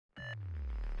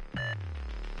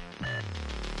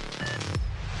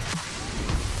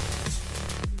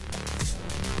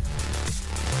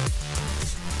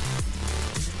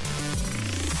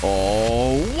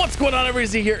What's going on,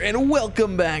 everybody? Here, and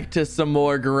welcome back to some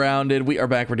more Grounded. We are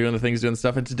back. We're doing the things, doing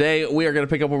stuff, and today we are going to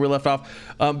pick up where we left off.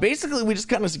 Basically, we just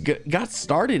kind of got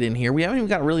started in here. We haven't even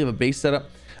got really a base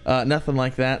setup, nothing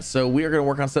like that. So we are going to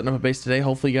work on setting up a base today.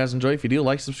 Hopefully, you guys enjoy. If you do,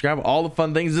 like, subscribe, all the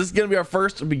fun things. This is going to be our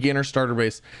first beginner starter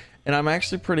base, and I'm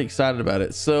actually pretty excited about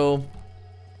it. So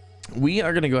we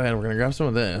are going to go ahead and we're going to grab some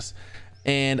of this,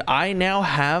 and I now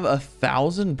have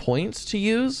 1,000 points to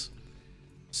use.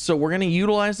 So we're going to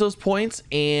utilize those points,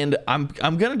 and I'm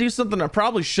going to do something I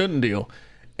probably shouldn't do.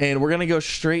 And we're going to go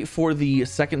straight for the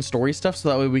second story stuff, so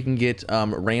that way we can get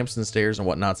ramps and stairs and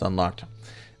whatnot's unlocked.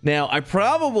 Now, I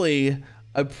probably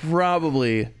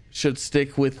should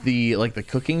stick with the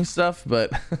cooking stuff,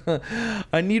 but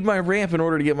I need my ramp in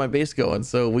order to get my base going.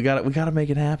 So we got to make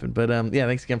it happen. But yeah,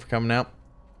 thanks again for coming out.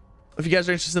 If you guys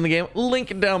are interested in the game,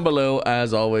 link down below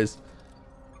as always.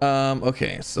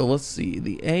 Okay, so let's see,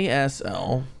 the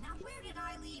ASL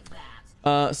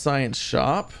science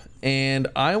shop, and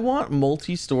I want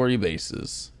multi-story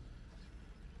bases,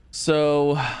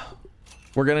 so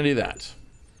we're gonna do that.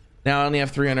 Now I only have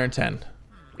 310.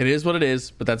 It is what it is,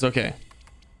 but that's okay.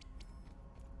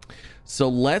 So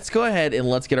let's go ahead and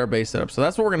let's get our base set up. So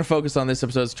that's what we're gonna focus on this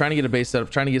episode, is trying to get a base set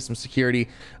up, trying to get some security.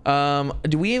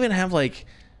 Do we even have, like,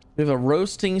 we have a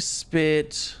roasting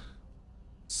spit,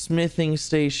 smithing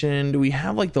station? Do we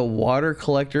have like the water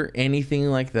collector, anything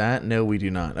like that? No, we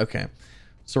do not. Okay,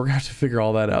 so we're gonna have to figure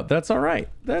all that out. That's all right.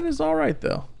 That is all right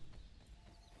though.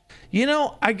 You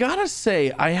know, I gotta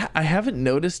say, I haven't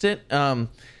noticed it, but I'm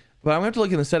gonna have to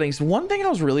look in the settings. One thing I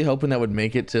was really hoping that would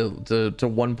make it to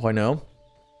 1.0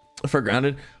 for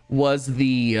Grounded was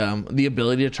the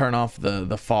ability to turn off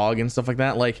the fog and stuff like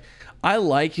that. Like, I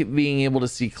like being able to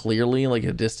see clearly, like,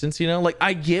 a distance, you know. Like,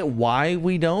 I get why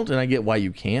we don't, and I get why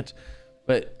you can't,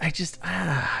 but I just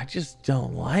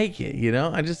don't like it, you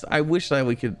know. I wish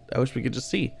we could just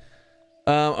see.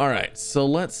 All right, so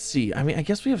let's see. I mean, I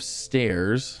guess we have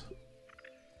stairs,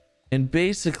 and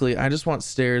basically I just want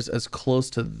stairs as close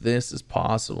to this as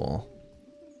possible.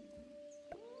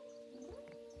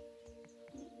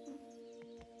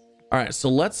 All right, so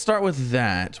let's start with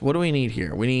that. What do we need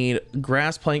here? We need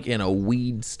grass plank and a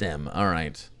weed stem. All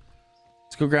right,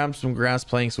 let's go grab some grass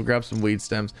planks. We'll grab some weed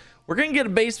stems. We're gonna get a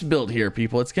base built here,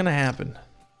 people. It's gonna happen.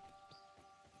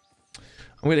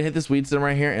 I'm gonna hit this weed stem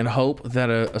right here and hope that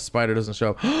a spider doesn't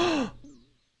show up.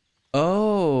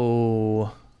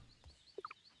 Oh,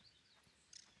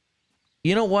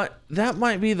 you know what? That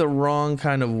might be the wrong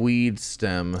kind of weed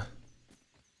stem.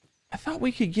 I thought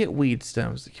we could get weed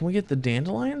stems. Can we get the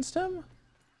dandelion stem?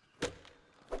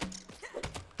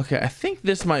 Okay, I think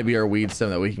this might be our weed stem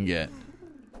that we can get.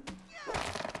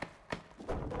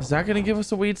 Is that gonna give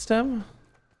us a weed stem?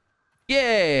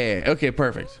 Yay! Okay,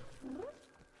 perfect.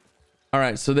 All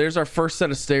right, so there's our first set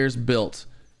of stairs built.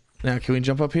 Now, can we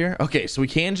jump up here? Okay, so we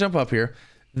can jump up here.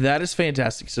 That is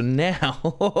fantastic. So now,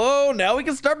 now we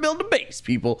can start building a base,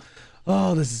 people.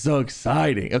 Oh, this is so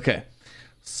exciting. Okay.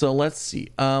 So let's see.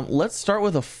 Let's start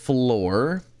with a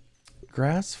floor,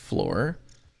 grass floor,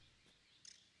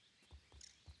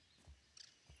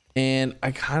 and I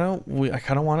kind of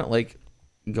want it like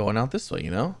going out this way,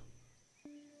 you know.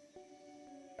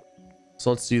 So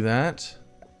let's do that.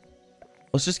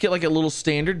 Let's just get like a little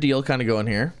standard deal kind of going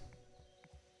here.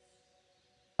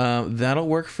 That'll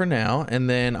work for now, and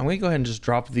then I'm gonna go ahead and just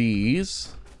drop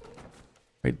these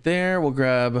right there. We'll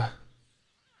grab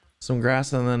some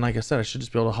grass, and then, like I said, I should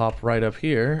just be able to hop right up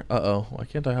here. Uh-oh, why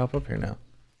can't I hop up here now?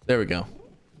 There we go.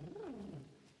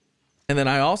 And then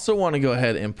I also want to go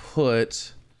ahead and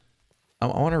put, I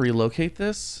want to relocate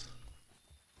this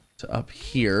to up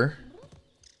here.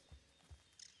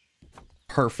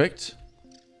 Perfect.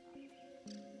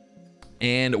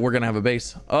 And we're gonna have a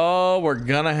base. Oh, we're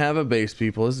gonna have a base,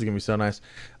 people. This is gonna be so nice.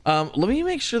 Let me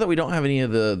make sure that we don't have any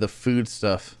of the food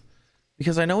stuff,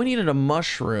 because I know we needed a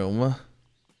mushroom.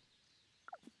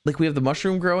 Like, we have the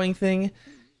mushroom growing thing,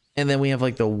 and then we have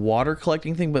like the water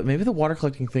collecting thing, but maybe the water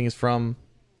collecting thing is from,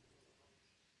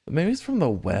 maybe it's from the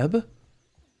web.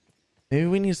 Maybe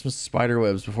we need some spider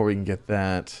webs before we can get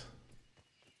that.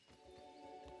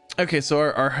 Okay, so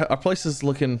our place is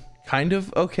looking kind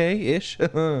of okay-ish.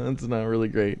 It's not really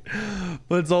great,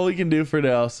 but it's all we can do for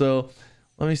now. So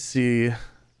let me see,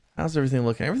 how's everything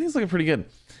looking? Everything's looking pretty good.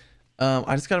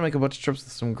 I just gotta make a bunch of trips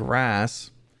with some grass.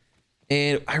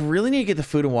 And I really need to get the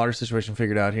food and water situation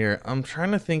figured out here. I'm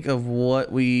trying to think of what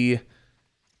we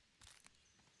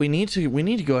need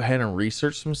to go ahead and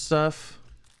research some stuff,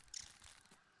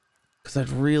 because I'd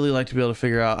really like to be able to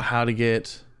figure out how to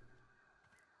get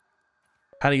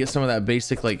some of that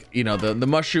basic, like, you know, the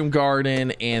mushroom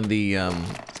garden and the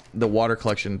the water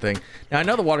collection thing. Now I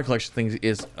know the water collection thing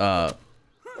is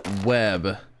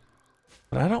web,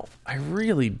 but I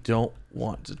really don't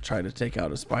want to try to take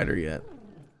out a spider yet.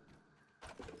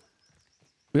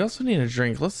 We also need a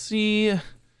drink. Let's see. I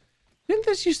think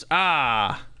this used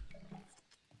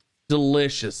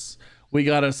delicious. We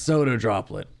got a soda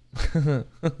droplet.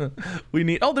 We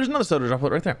need, oh, there's another soda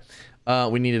droplet right there.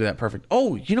 We needed that. Perfect.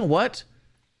 Oh, you know what?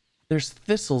 There's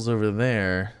thistles over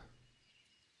there.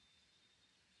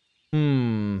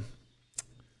 We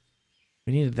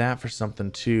needed that for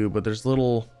something too, but there's a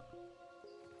little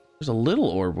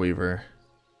orb weaver.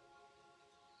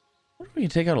 What if we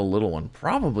can take out a little one?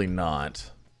 Probably not.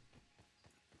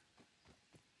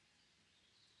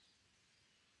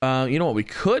 You know what we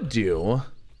could do?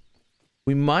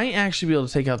 We might actually be able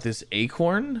to take out this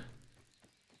acorn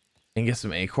and get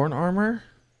some acorn armor.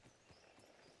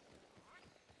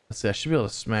 Let's see, I should be able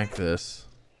to smack this.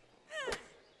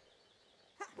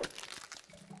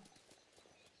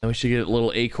 And we should get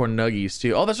little acorn nuggies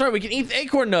too. Oh, that's right, we can eat the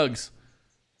acorn nugs.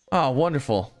 Oh,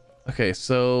 wonderful. Okay,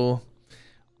 so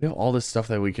we have all this stuff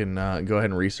that we can go ahead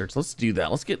and research. Let's do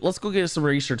that. Let's go get some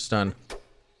research done.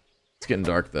 It's getting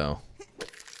dark though.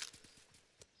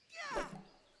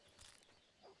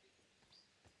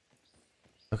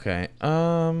 Okay, I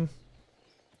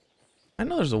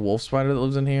know there's a wolf spider that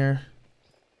lives in here.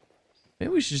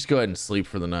 Maybe we should just go ahead and sleep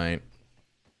for the night.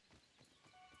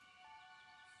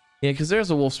 Yeah, because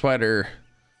there's a wolf spider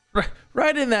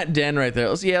right in that den right there.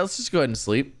 Let's just go ahead and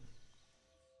sleep.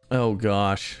 Oh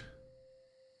gosh.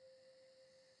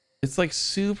 It's like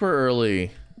super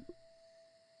early.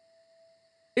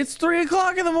 It's 3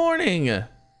 o'clock in the morning.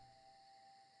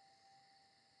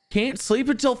 Can't sleep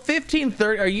until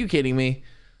 15:30. Are you kidding me?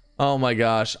 Oh my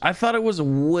gosh. I thought it was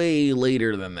way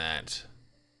later than that.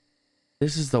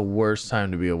 This is the worst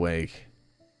time to be awake.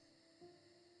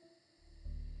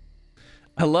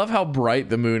 I love how bright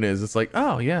the moon is. It's like,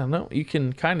 oh yeah, no, you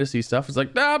can kind of see stuff. It's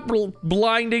like,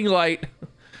 blinding light.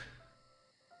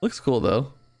 Looks cool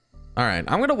though. All right,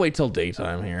 I'm gonna wait till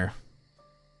daytime here.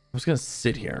 I'm just gonna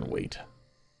sit here and wait.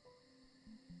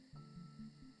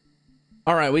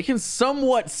 All right, we can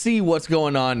somewhat see what's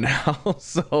going on now.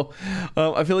 So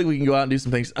I feel like we can go out and do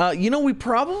some things. You know, we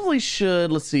probably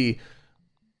should, let's see.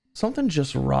 Something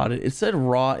just rotted. It said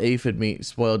raw aphid meat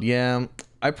spoiled. Yeah,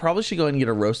 I probably should go ahead and get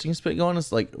a roasting spit going.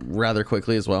 It's like rather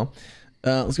quickly as well.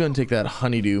 Let's go ahead and take that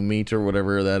honeydew meat or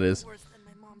whatever that is.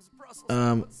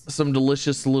 Some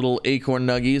delicious little acorn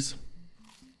nuggies.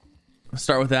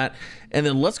 Start with that. And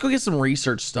then let's go get some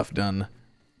research stuff done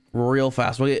real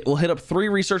fast. We'll hit up 3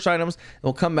 research items.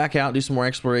 We'll come back out, do some more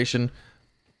exploration,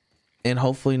 and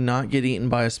hopefully not get eaten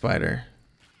by a spider.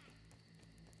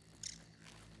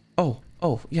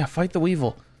 Oh yeah, fight the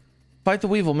weevil. Fight the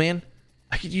weevil, man.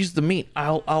 I could use the meat.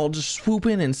 I'll just swoop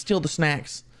in and steal the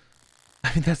snacks.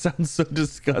 I mean, that sounds so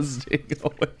disgusting.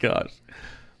 Oh my gosh.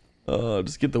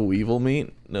 Just get the weevil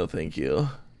meat. No, thank you.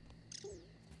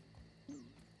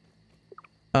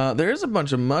 There is a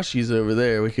bunch of mushies over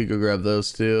there. We could go grab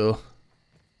those too.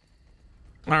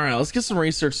 All right, let's get some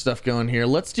research stuff going here.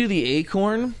 Let's do the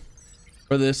acorn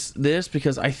or this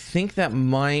because I think that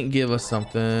might give us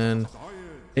something.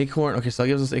 Acorn. Okay, so that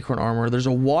gives us acorn armor. There's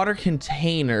a water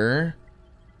container.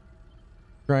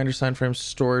 Grinder, sign frame,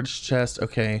 storage chest.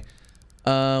 Okay.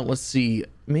 Let's see.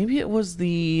 Maybe it was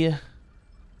the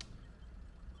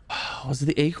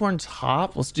acorn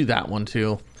top? Let's do that one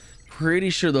too.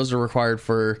 Pretty sure those are required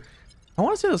for, I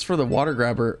want to say that's for the water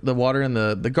grabber, the water in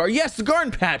the garden. Yes, the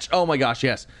garden patch. Oh my gosh,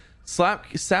 yes.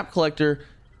 Sap collector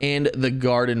and the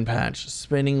garden patch.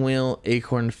 Spinning wheel,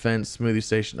 acorn fence, smoothie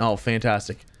station. Oh,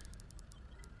 fantastic.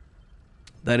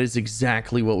 That is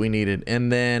exactly what we needed.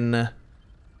 And then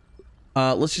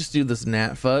let's just do this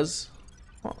gnat fuzz.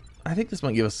 Well, I think this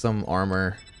might give us some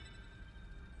armor.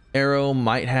 Arrow,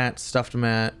 mite hat, stuffed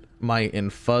mat, mite,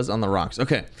 and fuzz on the rocks.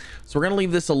 Okay, so we're gonna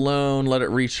leave this alone, let it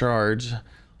recharge.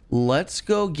 Let's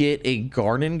go get a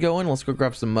garden going. Let's go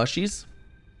grab some mushies.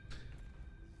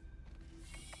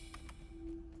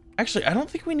 Actually, I don't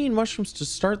think we need mushrooms to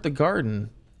start the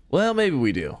garden. Well, maybe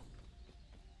we do.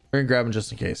 We're gonna grab them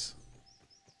just in case.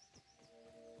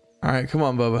 All right, come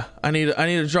on, Bubba. I need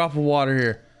a drop of water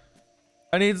here.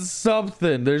 I need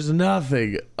something. There's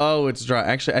nothing. Oh, it's dry.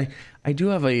 Actually, I do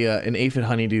have an aphid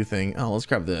honeydew thing. Oh, let's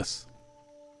grab this.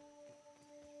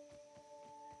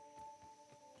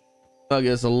 I'll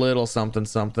get us a little something.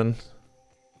 Do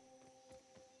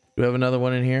we have another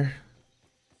one in here?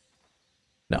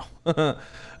 No.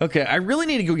 Okay, I really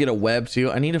need to go get a web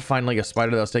too. I need to find like a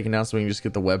spider that was taken down so we can just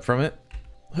get the web from it.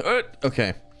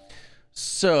 Okay.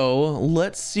 So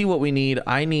let's see what we need.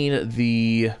 I need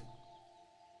the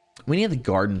We need the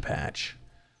garden patch.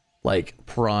 Like,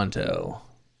 pronto.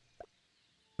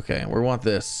 Okay, we want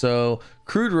this. So,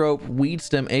 crude rope, weed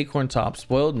stem, acorn top,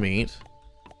 spoiled meat.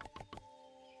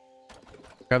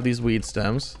 Grab these weed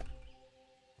stems.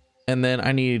 And then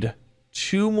I need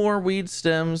 2 more weed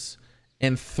stems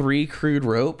and 3 crude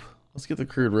rope. Let's get the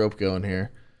crude rope going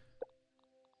here.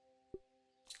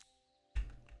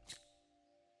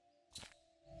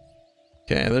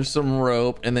 Okay, there's some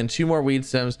rope and then 2 more weed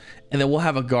stems and then we'll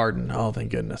have a garden. Oh,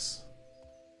 thank goodness.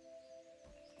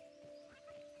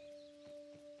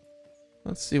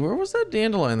 Let's see, where was that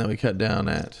dandelion that we cut down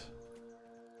at?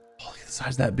 Oh, look at the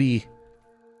size of that bee.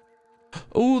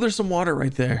 Oh, there's some water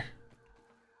right there.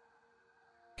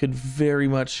 Could very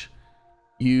much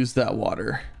use that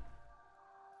water.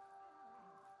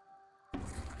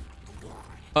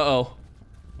 Uh-oh.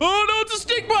 Oh no, it's a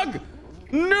stink bug!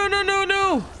 No, no, no,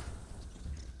 no!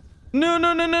 No,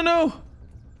 no, no, no, no!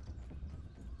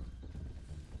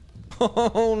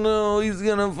 Oh no, he's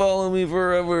gonna follow me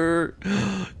forever.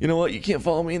 You know what? You can't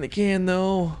follow me in the can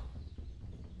though.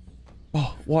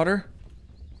 Oh, water.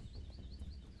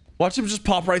 Watch him just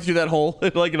pop right through that hole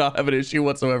and like not have an issue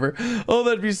whatsoever. Oh,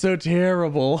 that'd be so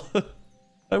terrible.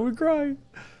 I would cry.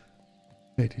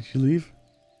 Hey, did you leave?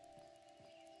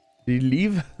 Did he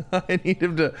leave? I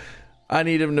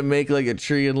need him to make like a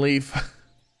tree and leaf.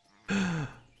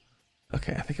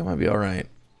 Okay, I think I might be all right.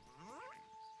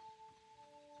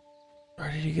 Where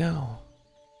did he go?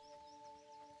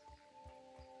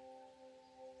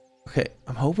 Okay,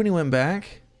 I'm hoping he went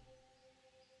back.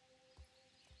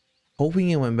 Hoping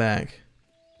he went back.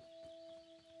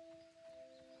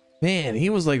 Man,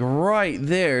 he was like right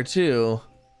there too.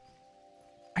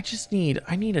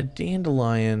 I need a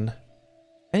dandelion.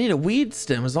 I need a weed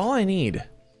stem is all I need.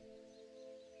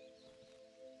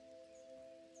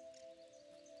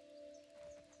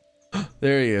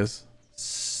 There he is.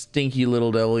 Stinky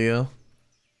little W.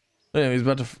 Damn, he's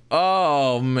about to.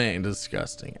 Oh man,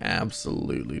 disgusting.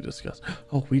 Absolutely disgusting.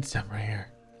 Oh, weed stem right here.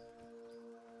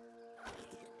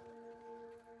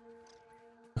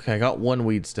 Okay, I got 1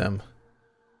 weed stem.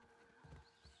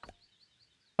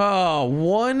 Oh,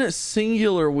 1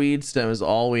 singular weed stem is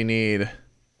all we need.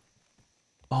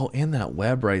 Oh, and that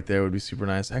web right there would be super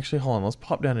nice. Actually, hold on. Let's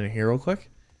pop down in here real quick.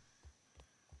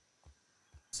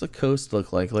 What's the coast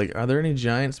look like? Like, are there any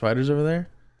giant spiders over there?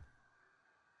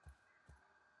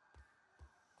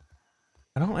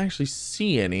 I don't actually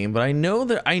see any, but I know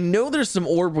there's some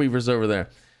orb weavers over there.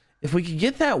 If we could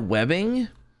get that webbing,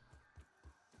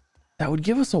 that would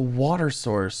give us a water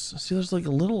source. See, there's like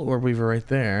a little orb weaver right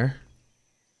there.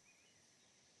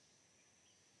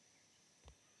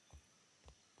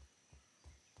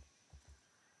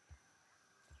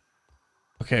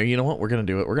 Okay, you know what? We're gonna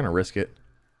do it. We're gonna risk it.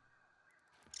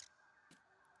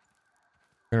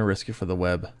 We're gonna risk it for the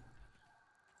web.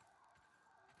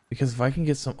 Because if I can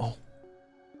get some... Oh.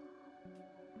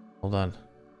 Hold on.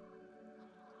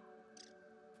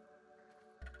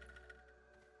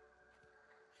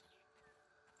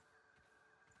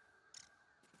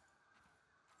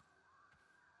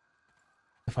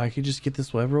 If I could just get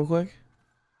this web real quick,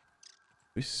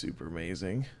 it'd be super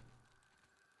amazing.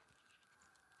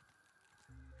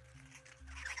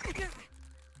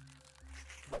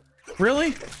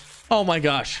 Really? Oh my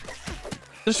gosh.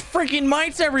 There's freaking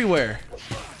mites everywhere.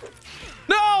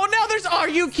 No, now there's... Are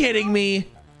you kidding me?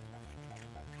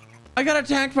 I got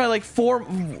attacked by like 4...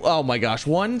 Oh my gosh.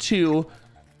 1, 2,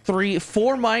 3,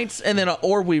 4 mites, and then an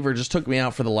orb weaver just took me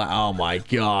out for the Oh my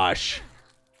gosh.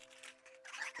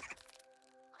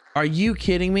 Are you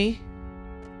kidding me?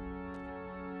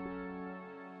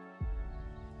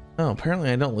 Oh, apparently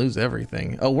I don't lose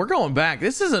everything. Oh, we're going back.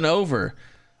 This isn't over.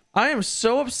 I am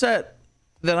so upset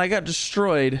that I got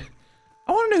destroyed.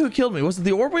 I want to know who killed me. Was it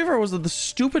the orb weaver or was it the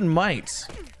stupid mites?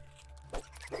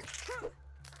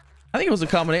 I think it was a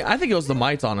combination. I think it was the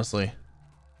mites, honestly.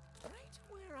 Right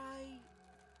where I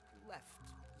left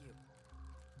you.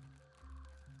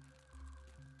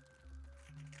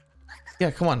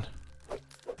 Yeah, come on.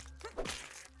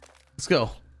 Let's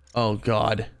go. Oh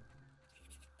god.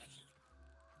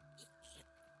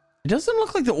 It doesn't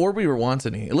look like the orb weaver wants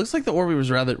any. It looks like the orb weaver was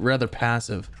rather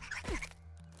passive.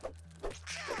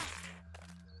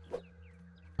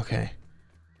 Okay.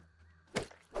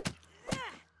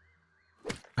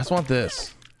 I just want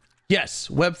this. Yes,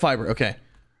 web fiber. Okay.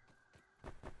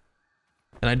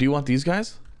 And I do want these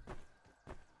guys.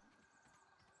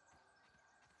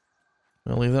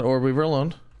 I'll leave that orb weaver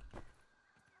alone.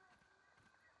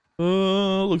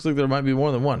 Looks like there might be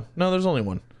more than one. No, there's only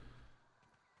one.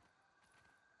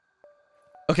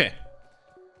 Okay.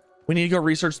 We need to go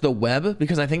research the web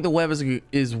because I think the web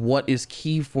is what is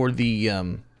key for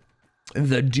the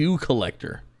The dew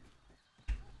collector.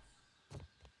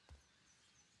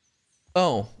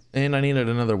 Oh, and I needed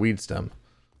another weed stem.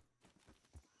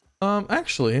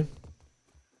 Actually,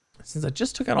 since I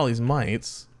just took out all these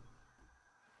mites,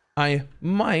 I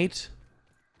might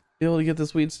be able to get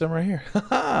this weed stem right here.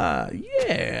 Haha,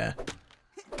 yeah.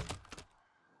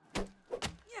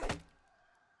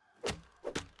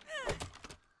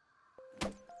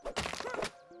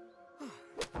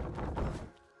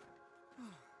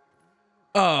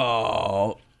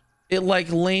 Oh, it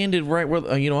like landed right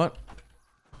where, you know what?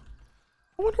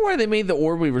 I wonder why they made the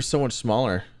orb weaver so much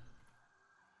smaller.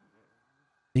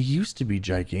 They used to be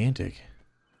gigantic,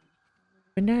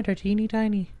 but now they're teeny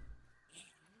tiny.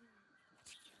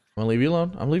 I'm gonna leave you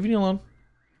alone. I'm leaving you alone.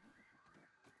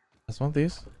 I just want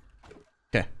these.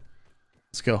 Okay,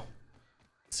 let's go.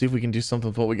 Let's see if we can do something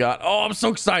with what we got. Oh, I'm so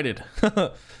excited.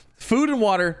 Food and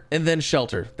water, and then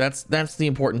shelter. That's the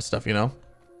important stuff, you know?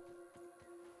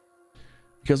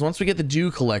 Because once we get the dew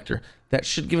collector, that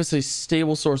should give us a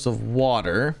stable source of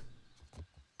water.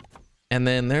 And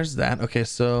then there's that. Okay,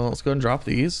 so let's go and drop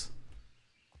these.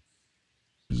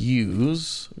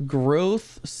 Use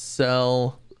growth,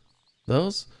 sell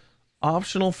those.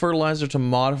 Optional fertilizer to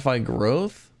modify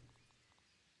growth.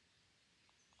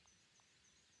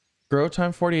 Grow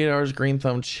time 48 hours, green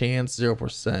thumb chance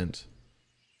 0%.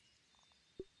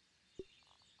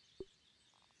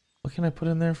 What can I put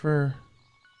in there for...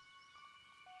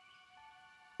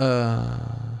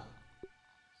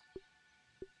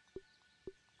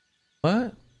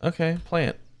 What? Okay,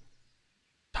 plant.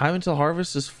 Time until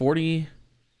harvest is 40.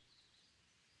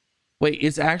 Wait,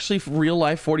 it's actually real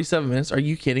life 47 minutes. Are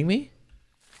you kidding me?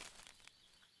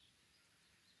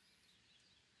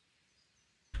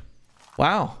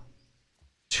 Wow.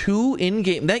 2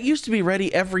 in-game. That used to be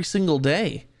ready every single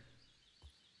day.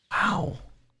 Wow.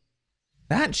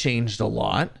 That changed a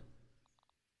lot.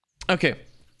 Okay.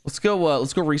 Let's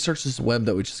go research this web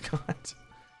that we just got.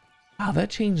 Wow, that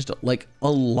changed like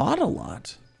a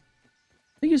lot.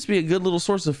 It used to be a good little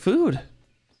source of food.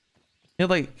 You had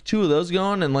like 2 of those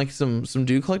going and like some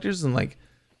dew collectors, and like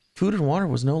food and water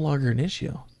was no longer an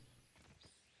issue.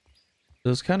 It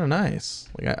was kind of nice.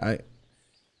 Like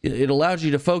it allowed you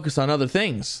to focus on other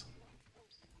things.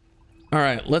 All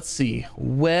right, let's see.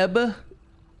 Web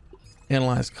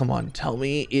analyze. Come on, tell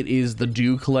me it is the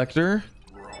dew collector.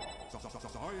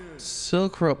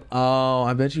 Silk rope. Oh,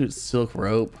 I bet you it's silk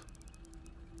rope.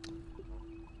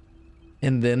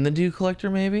 And then the dew collector,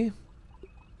 maybe?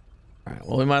 All right,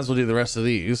 well, we might as well do the rest of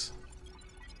these.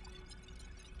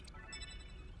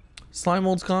 Slime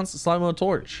mold's constant, slime mold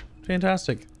torch.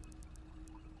 Fantastic.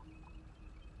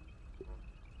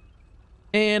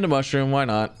 And a mushroom, why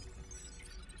not?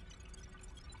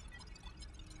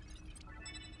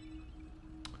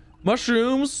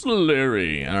 Mushroom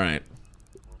slurry. All right.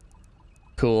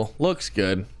 Cool. Looks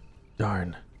good.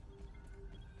 Darn.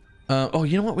 Oh,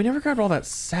 you know what? We never grabbed all that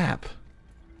sap.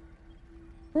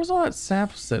 Where was all that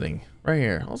sap sitting? Right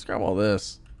here. Let's grab all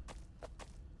this.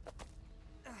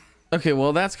 Okay,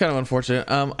 well, that's kind of unfortunate.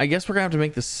 I guess we're gonna have to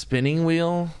make the spinning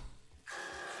wheel.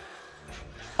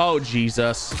 Oh,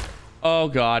 Jesus. Oh,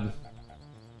 God.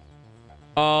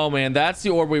 Oh, man. That's the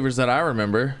orb weavers that I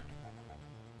remember.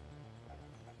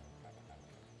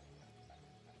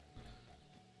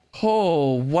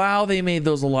 Oh, wow, they made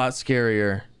those a lot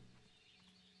scarier.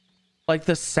 Like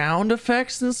the sound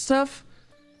effects and stuff.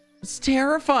 It's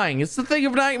terrifying. It's the thing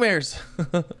of nightmares.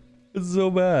 It's so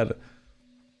bad.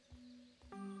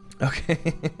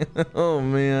 Okay. Oh,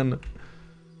 man.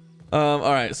 All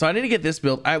right, so I need to get this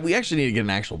built. We actually need to get an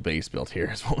actual base built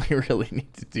here is what we really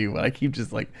need to do. But I keep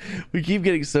just like, we keep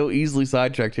getting so easily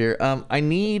sidetracked here. I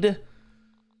need,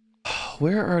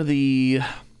 where are the...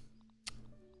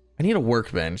 I need a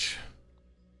workbench,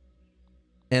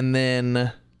 and then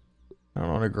I don't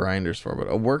know what a grinder's for, but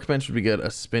a workbench would be good. A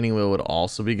spinning wheel would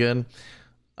also be good.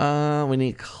 We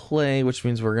need clay, which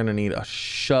means we're gonna need a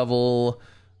shovel,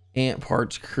 ant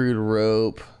parts, crude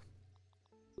rope.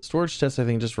 Storage test, I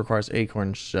think, just requires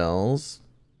acorn shells.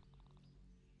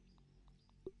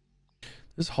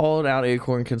 This hollowed out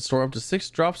acorn can store up to 6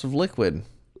 drops of liquid.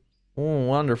 Oh,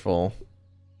 wonderful.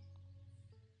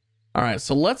 All right,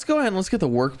 so let's go ahead and let's get the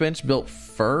workbench built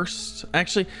first.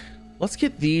 Actually, let's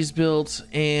get these built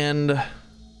and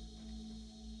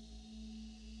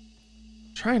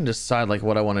try and decide like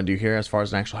what I want to do here as far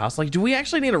as an actual house. Like, do we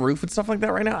actually need a roof and stuff like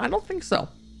that right now? I don't think so.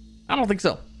 I don't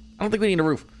think we need a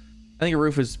roof. I think a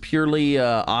roof is purely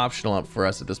optional up for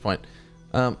us at this point.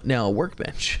 Now a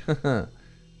workbench,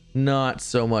 not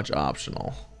so much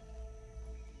optional.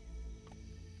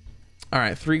 All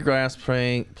right, 3 grass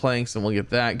planks, and we'll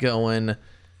get that going.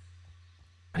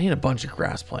 I need a bunch of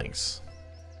grass planks.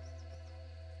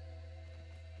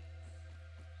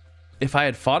 If I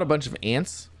had fought a bunch of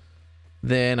ants,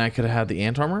 then I could have had the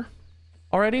ant armor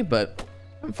already, but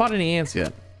I haven't fought any ants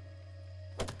yet.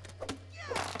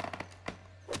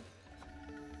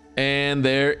 And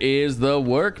there is the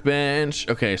workbench.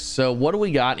 Okay, so what do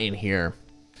we got in here?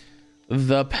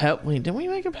 The wait, didn't we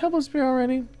make a pebble spear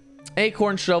already?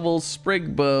 Acorn shovel,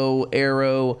 sprig bow,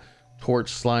 arrow,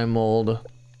 torch slime mold,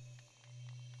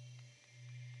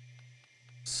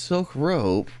 silk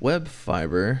rope, web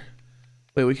fiber.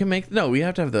 Wait, we can make, no, we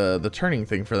have to have the turning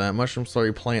thing for that. Mushroom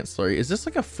slurry, plant slurry. Is this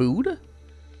like a food?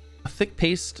 A thick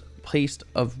paste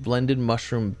of blended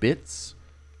mushroom bits.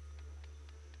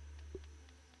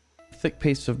 Thick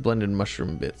paste of blended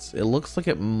mushroom bits. It looks like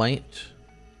it might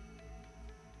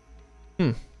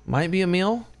be a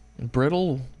meal.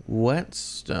 Brittle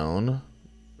whetstone,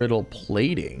 brittle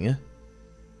plating,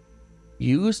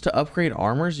 used to upgrade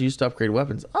armors, used to upgrade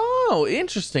weapons. Oh,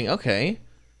 interesting. Okay.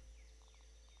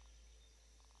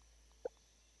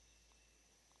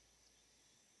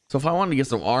 So if I wanted to get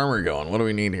some armor going, what do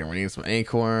we need here? We need some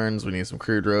acorns, we need some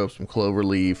crude rope, some clover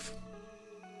leaf.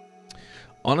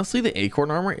 Honestly, the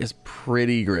acorn armor is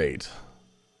pretty great.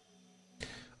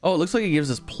 Oh, it looks like it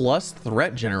gives us plus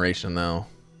threat generation though.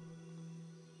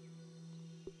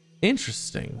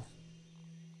 Interesting.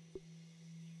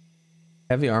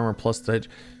 Heavy armor plus threat.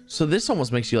 So this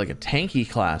almost makes you like a tanky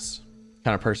class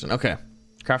kind of person. Okay.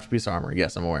 Craft a piece of armor.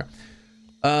 Yes, I'm aware.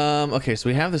 Okay, so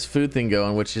we have this food thing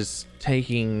going, which is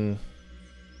taking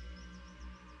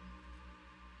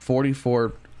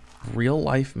 44 real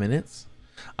life minutes.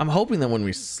 I'm hoping that when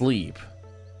we sleep,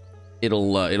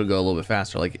 it'll go a little bit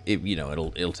faster. Like it, you know,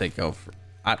 it'll take over.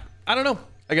 I don't know.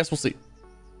 I guess we'll see.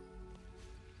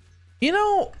 You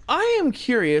know, I am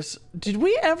curious. Did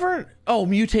we ever? Oh,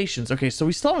 mutations. Okay, so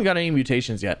we still haven't got any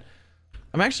mutations yet.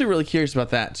 I'm actually really curious about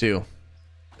that too,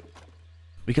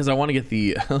 because I want to get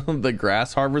the the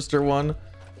grass harvester one.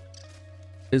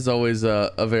 Is always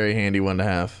a very handy one to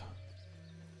have.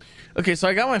 Okay, so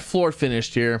I got my floor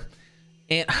finished here,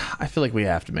 and I feel like we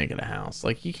have to make it a house.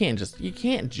 Like you can't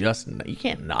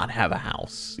not have a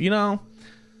house, you know?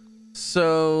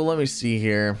 So let me see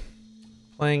here.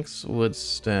 Planks, wood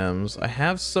stems. I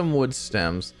have some wood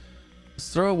stems.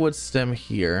 Let's throw a wood stem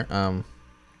here.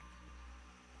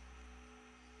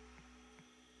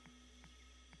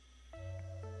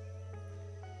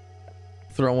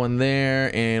 Throw one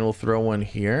there, and we'll throw one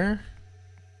here.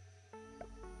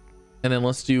 And then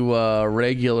let's do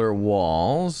regular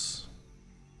walls.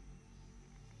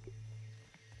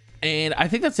 And I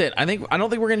think that's it. I don't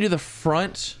think we're gonna do the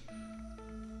front.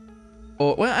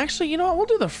 Oh, well, actually, you know what? We'll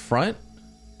do the front.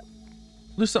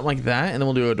 We'll do something like that, and then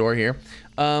we'll do a door here.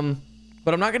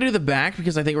 But I'm not gonna do the back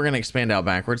because I think we're gonna expand out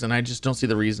backwards, and I just don't see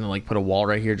the reason to like put a wall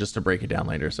right here just to break it down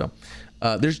later. So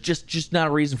there's just not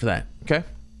a reason for that. Okay,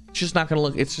 it's just not gonna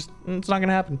look. It's not gonna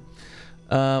happen.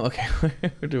 Okay,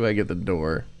 where do I get the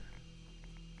door?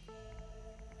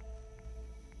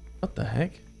 What the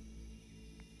heck?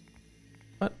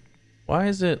 What? Why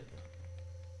is it?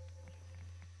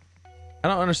 I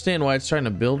don't understand why it's trying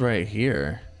to build right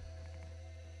here.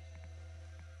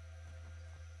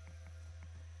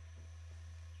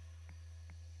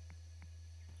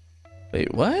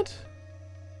 Wait, what?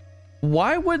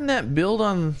 Why wouldn't that build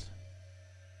on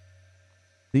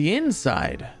the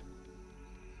inside?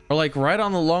 Or like right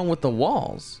on along with the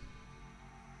walls?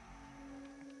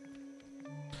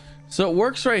 So it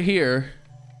works right here,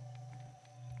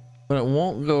 but it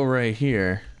won't go right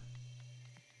here.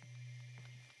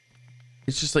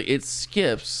 It's just like it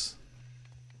skips.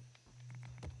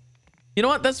 You know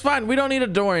what? That's fine. We don't need a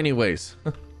door anyways.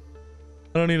 I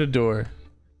don't need a door.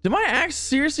 Did my axe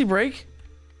seriously break?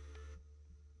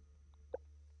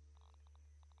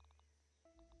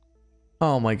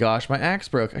 Oh my gosh, my axe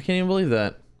broke. I can't even believe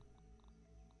that.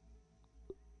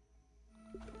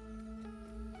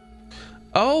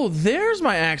 Oh, there's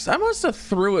my axe. I must have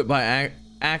threw it by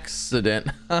accident.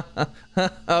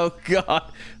 Oh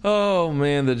god. Oh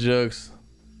man, the jokes.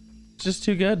 It's just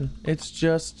too good. It's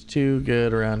just too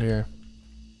good around here.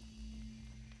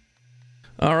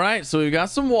 All right, so we've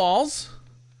got some walls.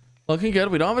 Looking good.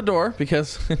 We don't have a door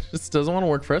because it just doesn't want to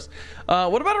work for us.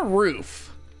 What about a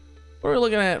roof? What are we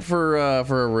looking at for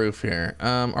a roof here?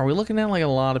 Are we looking at like a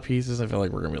lot of pieces? I feel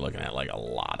like we're gonna be looking at like a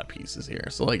lot of pieces here.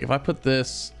 So like if I put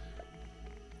this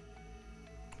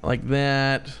like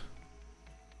that,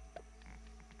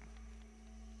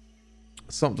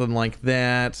 something like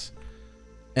that,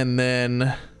 and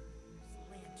then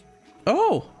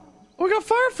oh, we got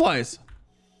fireflies.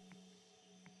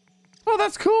 Oh,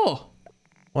 that's cool.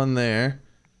 One there,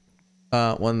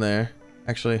 one there.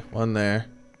 Actually, one there.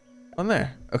 One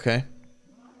there. Okay.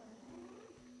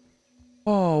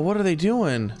 Oh, what are they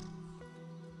doing?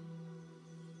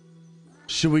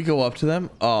 Should we go up to them?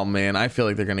 Oh man, I feel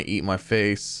like they're gonna eat my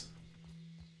face.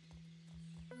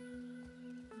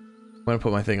 I'm gonna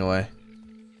put my thing away.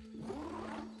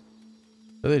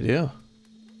 What do they do?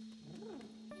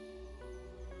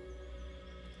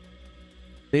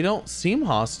 They don't seem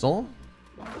hostile.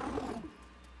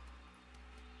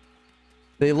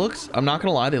 They look, I'm not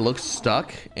gonna lie, they look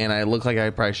stuck, and I look like I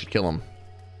probably should kill them.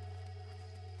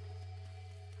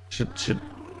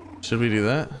 Should we do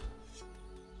that?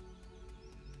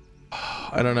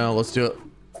 I don't know. Let's do it.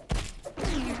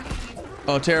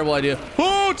 Oh, terrible idea.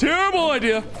 Oh, terrible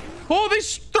idea. Oh, they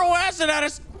throw acid at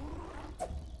us.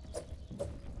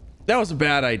 That was a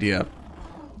bad idea.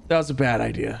 That was a bad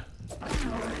idea.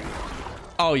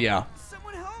 Oh, yeah.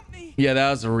 Someone help me. Yeah, that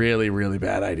was a really, really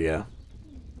bad idea.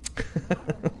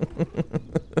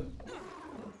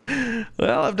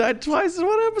 Well, I've died twice in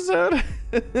one episode.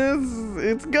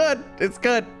 It's good. It's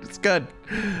good. It's good.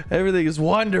 Everything is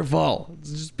wonderful.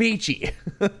 It's just peachy.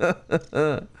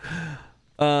 Don't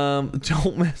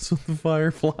mess with the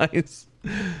fireflies.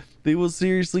 They will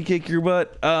seriously kick your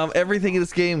butt. Everything in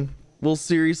this game will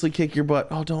seriously kick your butt.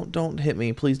 Oh, don't hit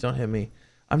me. Please don't hit me.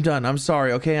 I'm done. I'm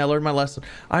sorry. Okay, I learned my lesson.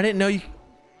 I didn't know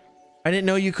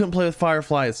you couldn't play with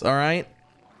fireflies. All right.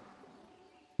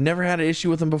 Never had an issue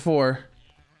with them before.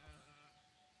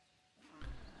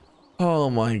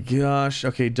 Oh my gosh.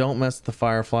 Okay, don't mess with the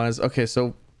fireflies. Okay,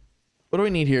 so what do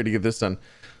we need here to get this done?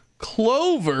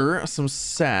 Clover, some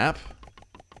sap.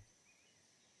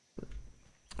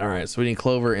 All right, so we need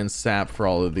clover and sap for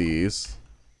all of these.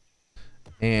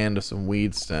 And some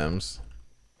weed stems.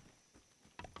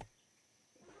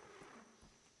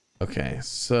 Okay,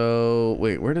 so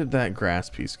wait, where did that grass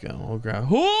piece go? Oh,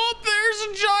 there's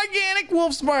a gigantic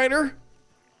wolf spider.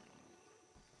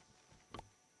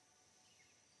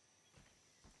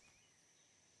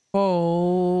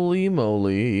 Holy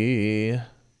moly.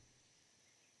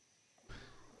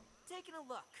 Taking a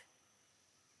look.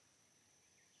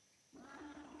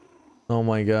 Oh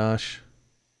my gosh.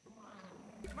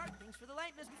 Mark, thanks for the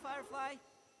light, Mr. Firefly.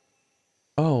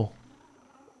 Oh.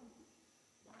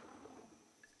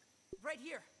 Right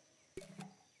here.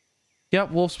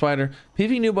 Yep, wolf spider.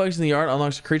 PvP new bugs in the yard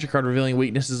unlocks a creature card revealing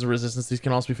weaknesses and resistance. These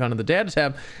can also be found in the data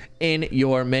tab in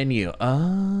your menu.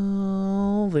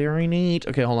 Oh, very neat.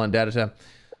 Okay, hold on, data tab.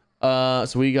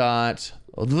 So we got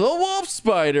the wolf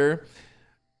spider.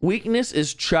 Weakness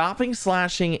is chopping,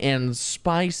 slashing, and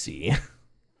spicy.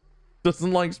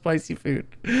 Doesn't like spicy food.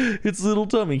 Its little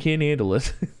tummy can't handle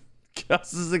it.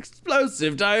 Causes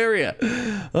explosive diarrhea.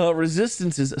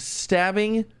 Resistance is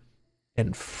stabbing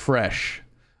and fresh.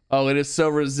 Oh, it is so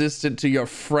resistant to your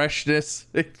freshness.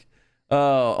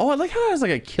 Oh, I like how it has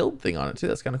like a killed thing on it too.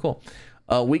 That's kind of cool.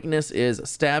 Weakness is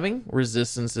stabbing.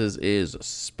 Resistance is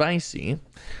spicy.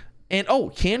 And oh,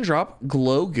 can drop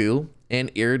glow goo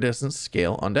and iridescent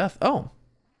scale on death. Oh.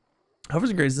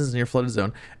 Hovers and grazes in your flooded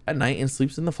zone at night and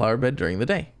sleeps in the flower bed during the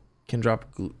day. Can drop,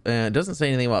 it doesn't say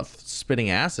anything about spitting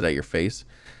acid at your face.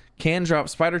 Can drop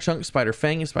spider chunk, spider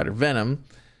fang, and spider venom.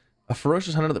 A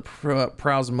ferocious hunter that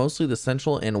prowls mostly the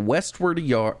central and westward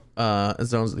zones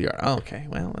of the yard. Oh, okay,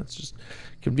 well, that's just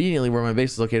conveniently where my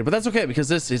base is located. But that's okay, because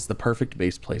this is the perfect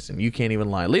base place, and you can't even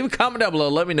lie. Leave a comment down below.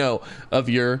 Let me know of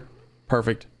your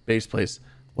perfect base place.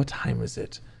 What time is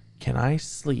it? Can I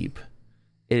sleep?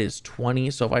 It is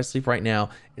 20, so if I sleep right now,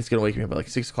 it's going to wake me up at like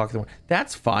 6 o'clock in the morning.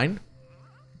 That's fine.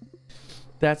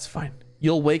 That's fine.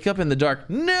 You'll wake up in the dark.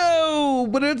 No,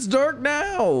 but it's dark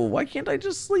now. Why can't I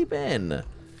just sleep in?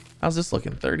 How's this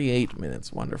looking? 38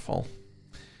 minutes. Wonderful.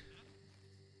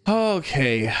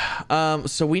 Okay.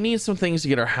 So we need some things to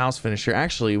get our house finished here.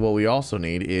 Actually, what we also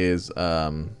need is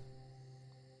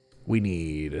we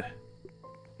need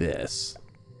this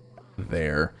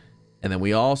there. And then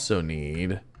we also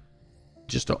need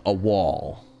just a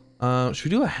wall. Should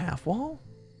we do a half wall?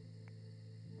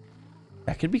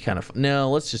 That could be kind of fun.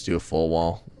 No, let's just do a full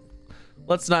wall.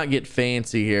 Let's not get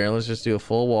fancy here. Let's just do a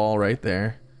full wall right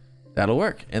there. That'll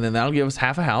work. And then that'll give us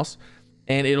half a house,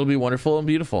 and it'll be wonderful and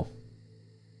beautiful.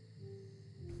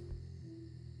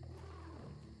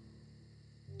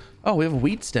 Oh, we have a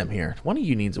weed stem here. One of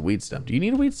you needs a weed stem. Do you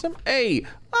need a weed stem? Hey,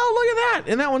 oh, look at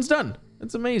that. And that one's done.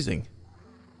 It's amazing.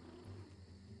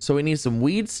 So we need some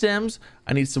weed stems.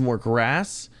 I need some more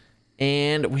grass,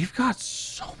 and we've got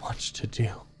so much to do.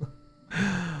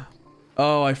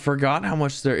 Oh, I forgot how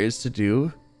much there is to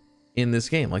do in this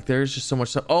game. Like, there's just so much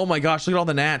stuff. Oh my gosh, look at all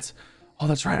the gnats. Oh,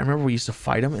 that's right. I remember we used to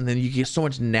fight them, and then you get so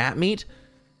much gnat meat.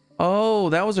 Oh,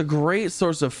 that was a great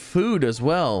source of food as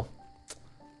well.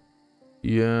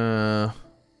 Yeah.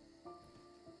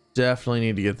 Definitely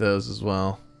need to get those as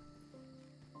well.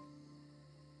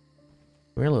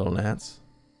 We're little gnats.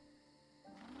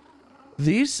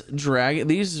 These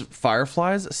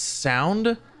fireflies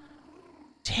sound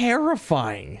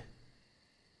terrifying.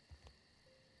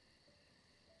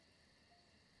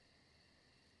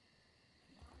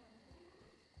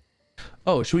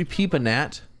 Oh, should we peep a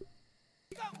gnat?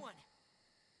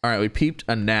 All right, we peeped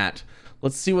a gnat.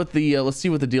 Let's see what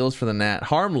the deal is for the gnat.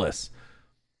 Harmless.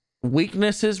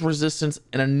 Weaknesses, resistance,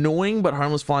 an annoying but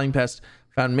harmless flying pest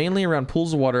found mainly around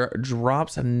pools of water,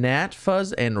 drops gnat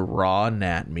fuzz and raw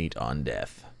gnat meat on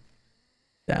death.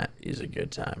 That is a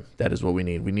good time. That is what we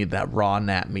need. We need that raw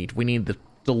gnat meat. We need the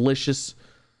delicious,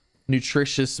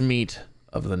 nutritious meat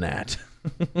of the gnat.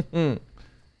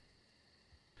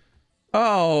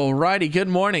 Alrighty, good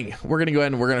morning. We're gonna go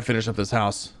ahead and we're gonna finish up this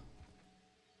house.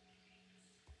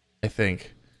 I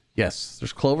think. Yes,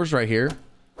 there's clovers right here.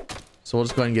 So we'll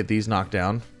just go ahead and get these knocked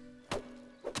down.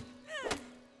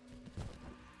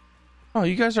 Oh,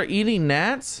 you guys are eating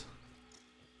gnats?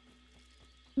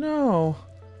 No.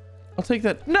 I'll take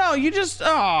that. No, you just... Oh,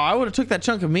 I would have took that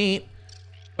chunk of meat.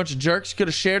 Bunch of jerks. Could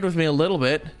have shared with me a little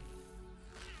bit.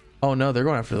 Oh, no, they're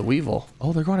going after the weevil.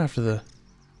 Oh, they're going after the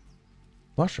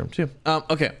mushroom, too.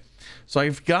 Okay. So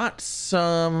I've got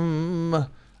some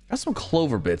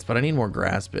clover bits, but I need more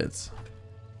grass bits.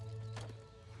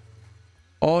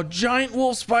 Oh, giant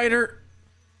wolf spider.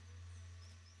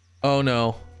 Oh,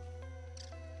 no.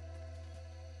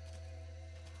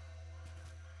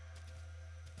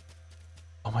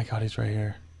 Oh my God, he's right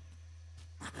here.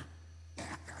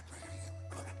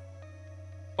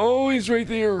 Oh, he's right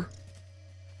there.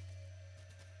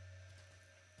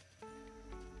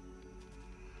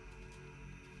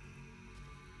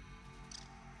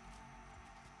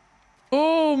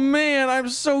 Oh man, I'm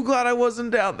so glad I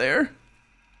wasn't down there.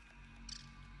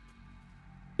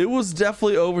 It was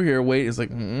definitely over here. Wait, it's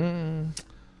like,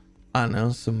 I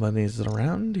know somebody's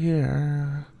around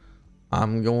here.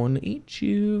 I'm going to eat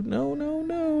you. No, no,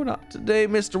 no, not today,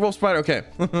 Mr. Wolf Spider. Okay,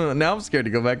 now I'm scared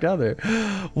to go back down there.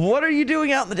 What are you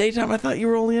doing out in the daytime? I thought you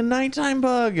were only a nighttime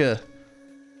bug.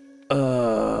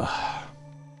 I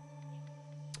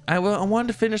wanted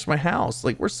to finish my house.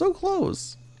 Like, we're so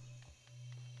close.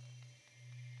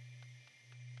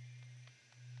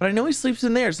 But I know he sleeps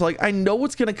in there, so like I know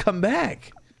what's gonna come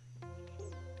back.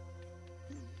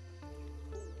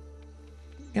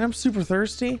 And I'm super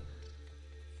thirsty.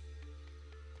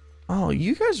 Oh,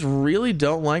 you guys really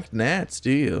don't like gnats,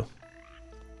 do you?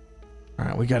 All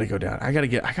right, we gotta go down. I gotta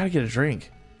get a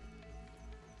drink.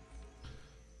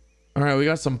 All right, we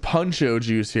got some poncho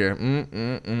juice here.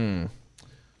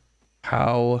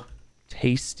 How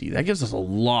tasty. That gives us a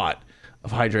lot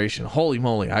of hydration. Holy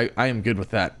moly, I am good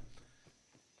with that.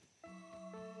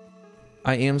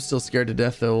 I am still scared to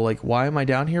death though. Like, why am I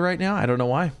down here right now? I don't know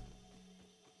why.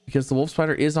 Because the wolf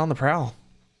spider is on the prowl.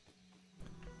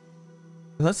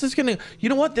 Unless it's gonna, you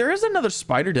know what? There is another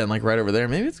spider den like right over there.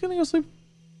 Maybe it's gonna go sleep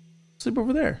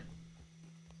over there.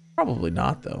 Probably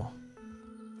not though.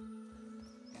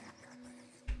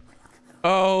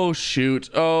 Oh shoot.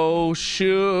 Oh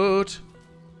shoot.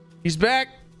 He's back.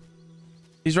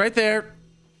 He's right there.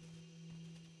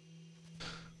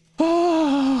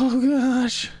 Oh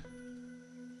gosh.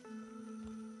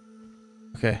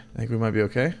 Okay, I think we might be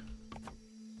okay.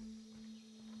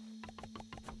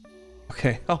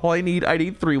 Okay. Oh, I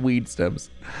need 3 weed stems.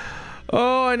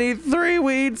 Oh, I need 3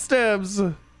 weed stems.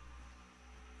 Oh,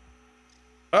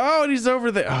 and he's over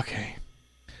there. Okay.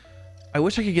 I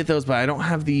wish I could get those, but I don't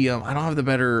have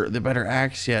the better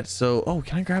axe yet. So, oh,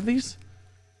 can I grab these?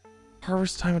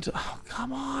 Harvest time until, oh,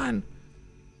 come on.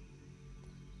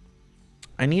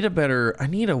 I need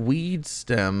a weed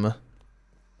stem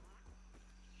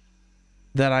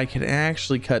that I can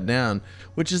actually cut down,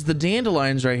 which is the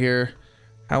dandelions right here.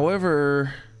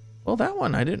 However, well, that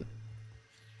one I didn't.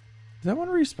 Does that one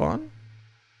respawn?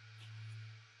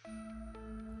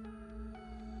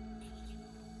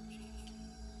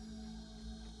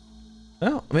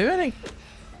 Oh, maybe I think.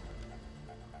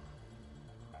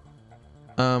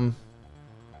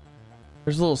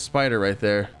 There's a little spider right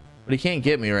there, but he can't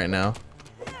get me right now.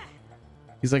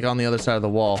 He's like on the other side of the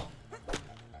wall.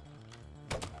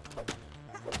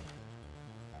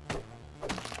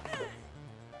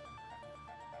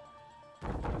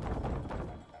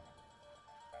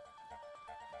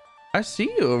 I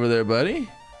see you over there, buddy.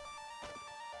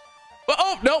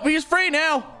 Oh, nope, he's free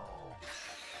now.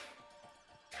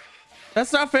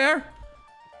 That's not fair.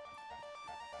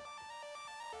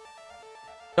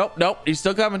 Nope, nope, he's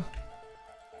still coming.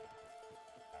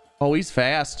 Oh, he's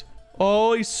fast.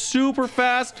 Oh, he's super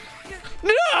fast.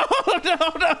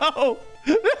 No.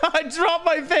 I dropped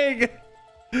my thing.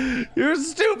 You're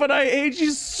stupid. I hate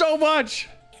you so much.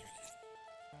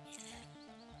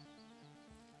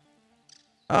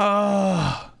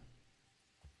 Oh.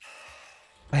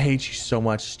 I hate you so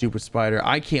much, stupid spider.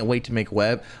 I can't wait to make a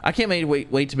web. I can't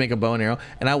wait to make a bow and arrow,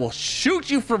 and I will shoot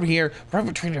you from here, right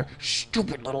between your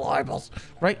stupid little eyeballs.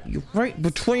 Right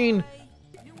between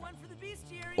New one for the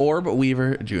bestiary. Orb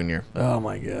Weaver Jr. Oh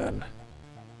my god.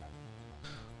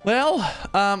 Well,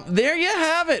 there you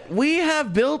have it. We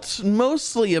have built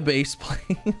mostly a base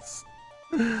place.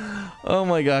 Oh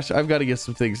my gosh, I've got to get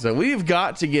some things done. We've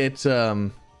got to get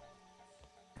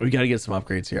we got to get some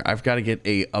upgrades here. I've got to get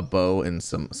a bow and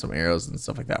some arrows and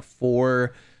stuff like that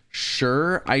for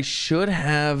sure. I should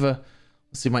have, let's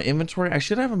see, my inventory. I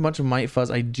should have a bunch of might fuzz.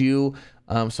 I do.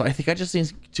 So I think I just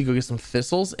need to go get some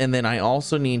thistles, and then I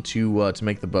also need to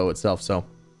make the bow itself. So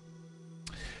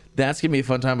that's gonna be a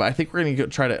fun time. But I think we're gonna go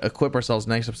try to equip ourselves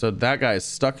next episode. That guy is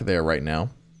stuck there right now,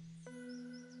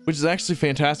 which is actually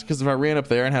fantastic, because if I ran up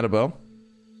there and had a bow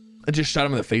and just shot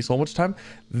him in the face a whole bunch of time,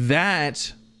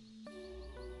 that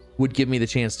would give me the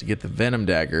chance to get the venom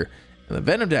dagger. And the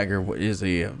venom dagger is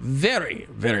a very,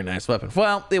 very nice weapon.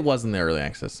 Well, it was in the early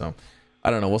access, so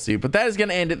I don't know, we'll see. But that is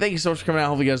gonna end it. Thank you so much for coming out.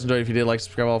 Hope you guys enjoyed. If you did, like,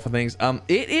 subscribe, all fun things.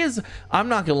 It is, I'm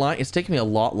not gonna lie, it's taking me a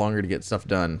lot longer to get stuff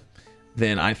done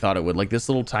than I thought it would. Like this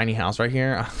little tiny house right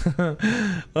here.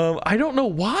 I don't know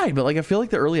why, but like I feel like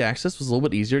the early access was a little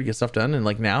bit easier to get stuff done, and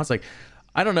like now it's like,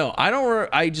 I don't know. I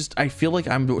feel like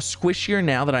I'm squishier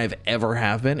now than I've ever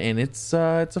have been, and it's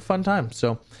a fun time.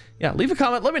 So yeah, leave a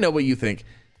comment, let me know what you think,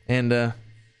 and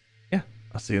yeah,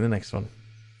 I'll see you in the next one.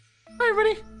 Bye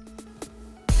everybody.